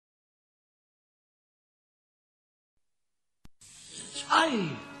I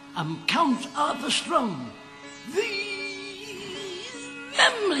am Count Arthur Strong, the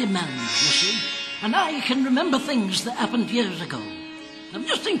memory man, you see, and I can remember things that happened years ago. Now,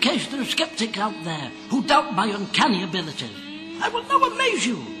 just in case there are skeptics out there who doubt my uncanny abilities, I will now amaze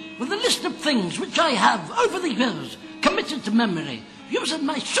you with a list of things which I have, over the years, committed to memory, using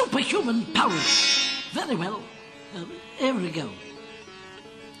my superhuman powers. Very well. Here we go.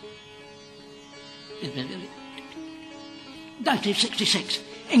 1966,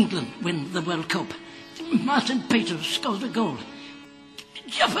 England win the World Cup. Martin Peters scores a goal.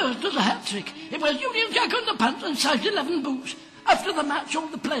 Jeffers does a hat-trick. It was Union Jack underpants and size 11 boots. After the match, all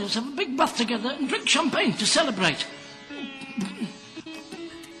the players have a big bath together and drink champagne to celebrate.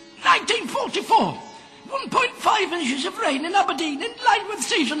 1944, 1.5 inches of rain in Aberdeen, in line with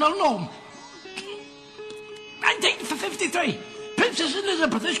seasonal norm. 1953, Princess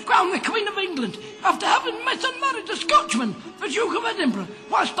Elizabeth is crowned the Queen of England after having met and married a Scotchman, the Duke of Edinburgh,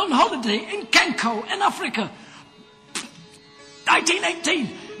 whilst on holiday in Kenko in Africa. 1918,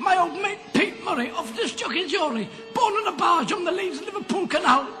 my old mate Pete Murray off this jockey Jory, born on a barge on the Leeds-Liverpool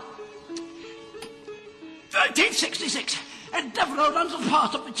Canal. 1966, Ed Devereux runs a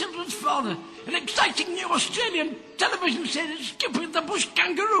part of The Children's Father, an exciting new Australian television series skipping the bush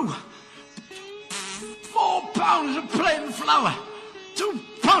kangaroo. 4 pounds of plain flour, 2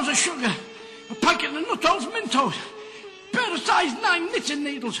 pounds of sugar, a packet of Nuttall's Mentos, pair of size 9 knitting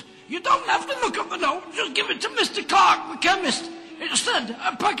needles. You don't have to look up the note, just give it to Mr. Clark, the chemist. Instead,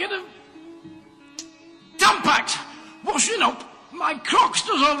 a packet of Tampax. Washing up, my Crocs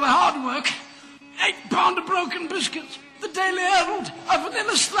does all the hard work. 8 pounds of broken biscuits, the Daily Herald, a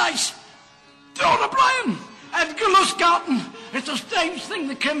vanilla slice. Dawn O'Brien, Edgar Lusgarten. It's a strange thing,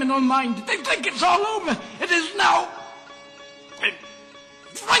 the criminal mind. They think it's all over. It is now.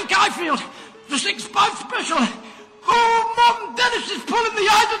 Frank Highfield, the 6-5 special. Oh, Mum, Dennis is pulling the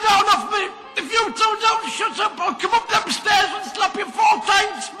eiderdown off me. If you two don't shut up, I'll come up them stairs and slap you 4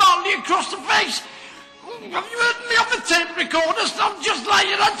 times smartly across the face. Have you heard me on the tape recorder? Sound just like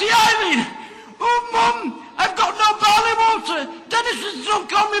your Auntie Eileen. Oh, Mum, I've got no barley water. Dennis is drunk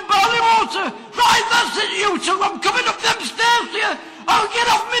on me barley water. Right, that's it, you two. I'm coming up them stairs here. Oh, get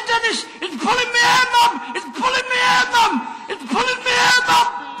off me, Dennis. It's pulling me hair, Mum. It's pulling me hair, Mum. It's pulling me hair, Mum.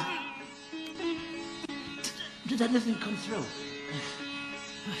 Did anything come through?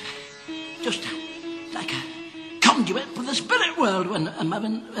 Just like a conduit for the spirit world when I'm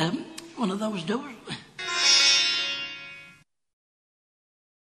having one of those doors.